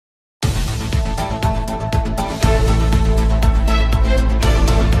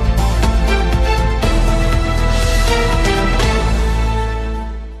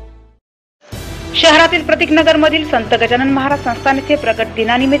शहरातील प्रतीकनगर मधील संत गजानन महाराज संस्थान येथे प्रकट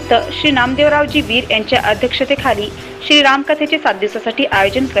दिनानिमित्त श्री नामदेवरावजी वीर यांच्या अध्यक्षतेखाली श्री रामकथेचे 7 दिवसासाठी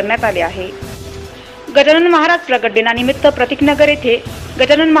आयोजन करण्यात आले आहे। गजानन महाराज प्रकट दिनानिमित्त प्रतीकनगर येथे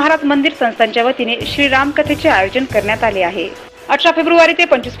गजानन महाराज मंदिर संस्थानच्या वतीने श्री रामकथेचे आयोजन करण्यात आले आहे। 18 फेब्रुवारी ते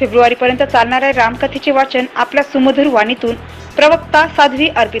 25 फेब्रुवारी पर्यंत चालणाऱ्या रामकथेचे वाचन आपल्या सुमधुर वाणीतून प्रवक्ता साध्वी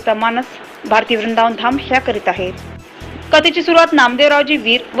अर्पिता मानस भारती वृंदावन धाम ह्या करीत आहेत। कथेची सुरुवात नामदेवरावजी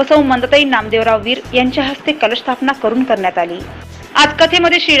वीर व सौ मंदताई नामदेवराव वीर यांच्या हस्ते कलशस्थापना करून करण्यात आली। आज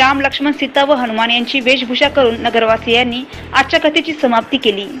कथेमध्ये श्रीराम, लक्ष्मण, सीता व हनुमान यांची वेशभूषा करून नगरवासियांनी आजच्या कथेची समाप्ती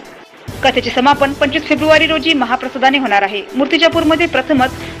केली। कथेचे समापन 25 फेब्रुवारी रोजी महाप्रसादाने होणार आहे। मूर्तिजापूरमध्ये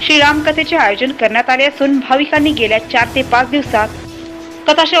प्रथमच श्रीराम कथेचे आयोजन करण्यात आले असून भाविकांनी गेल्या 4 ते 5 दिवसात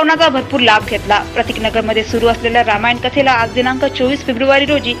कथा श्रवणाचा भरपूर लाभ घेतला। प्रतीकनगरमध्ये सुरू असलेल्या रामायण कथेला आज दिनांक 24 फेब्रुवारी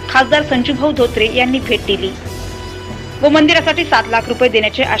रोजी खासदार संजूभाऊ धोत्रे यांनी भेट दिली व मंदिरासाठी 7 लाख रुपये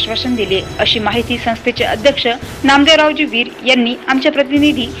देण्याचे आश्वासन दिले, अशी माहिती संस्थेचे अध्यक्ष नामदेवरावजी वीर यांनी आमच्या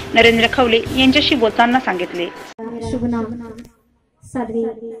प्रतिनिधी नरेंद्र खवले यांच्याशी बोलताना सांगितले। शुभ नाम साध्वी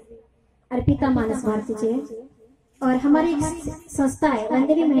अर्पिता मानस भारती जी और हमारी संस्था है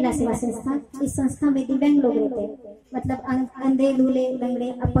वंदेवी महिला सेवा संस्था। इस संस्था में दिव्यांग लोग रहते हैं, मतलब अंधे, लूले, लंगड़े,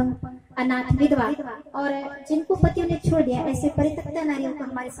 अपंग, अनाथ, विधवा और जिनको पतियों ने छोड़ दिया ऐसे परित्यक्ता नारियों को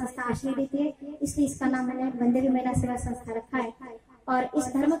हमारी संस्था आश्रय देती है। इसलिए इसका नाम मैंने वंदेवी महिला सेवा संस्था रखा है। और इस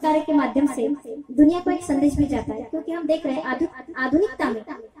धर्म कार्य के माध्यम से दुनिया को एक संदेश भी जाता है, क्योंकि हम देख रहे हैं आधुनिकता में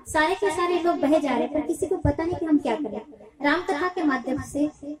सारे के सारे लोग बहे जा रहे हैं, पर किसी को पता नहीं कि हम क्या करें। राम कथा के माध्यम से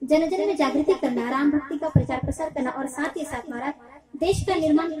जन जन में जागृति करना, राम भक्ति का प्रचार प्रसार करना और साथ ही साथ महाराज देश का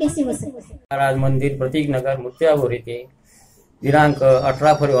निर्माण कैसे हो सकता है। महाराज मंदिर प्रतीकनगर मूर्तिजापूर येथे दिनांक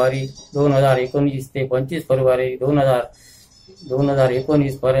 18 फेब्रुवारी 2019 ते 25 फेब्रुवारी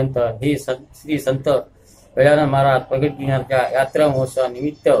 2019 पर्यंत हे श्री संत गजानन महाराज प्रकट दिनाच्या यात्रा महोत्सवा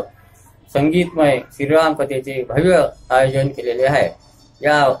निमित्त संगीतमय श्रीराम कथेचे भव्य आयोजन केलेले आहे।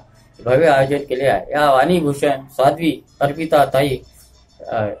 या भव्य आयोजन केले आहे। या वाणीभूषण साध्वी अर्पिता ताई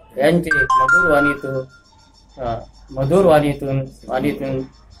यांचे मधुर वाणीतून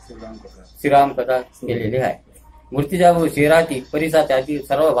श्रीराम कथा केलेली आहे। मूर्तिजापूर शहरातील परिसरातील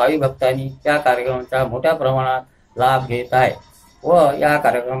सर्व भावी भक्तांनी या कार्यक्रमाचा मोठ्या प्रमाणात लाभ घेत आहे व या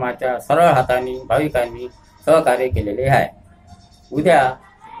कार्यक्रमाच्या सरळ हाताने भाविकांनी सहकार्य केलेले आहे। उद्या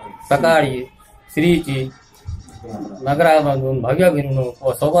सकाळी श्रीची नगरामधून भव्य मिरवणूक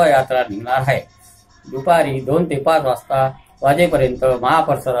व शोभायात्रा निघणार आहे। दुपारी 2 ते 5 वाजेपर्यंत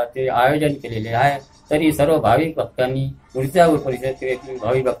महाप्रसादाचे आयोजन केलेले आहे। तरी सर्व भाविक भक्तांनी, मूर्तिजापूर परिसरातील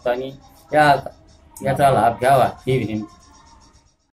भाविक भक्तांनी याचा लाभ घ्यावा ही विनंती।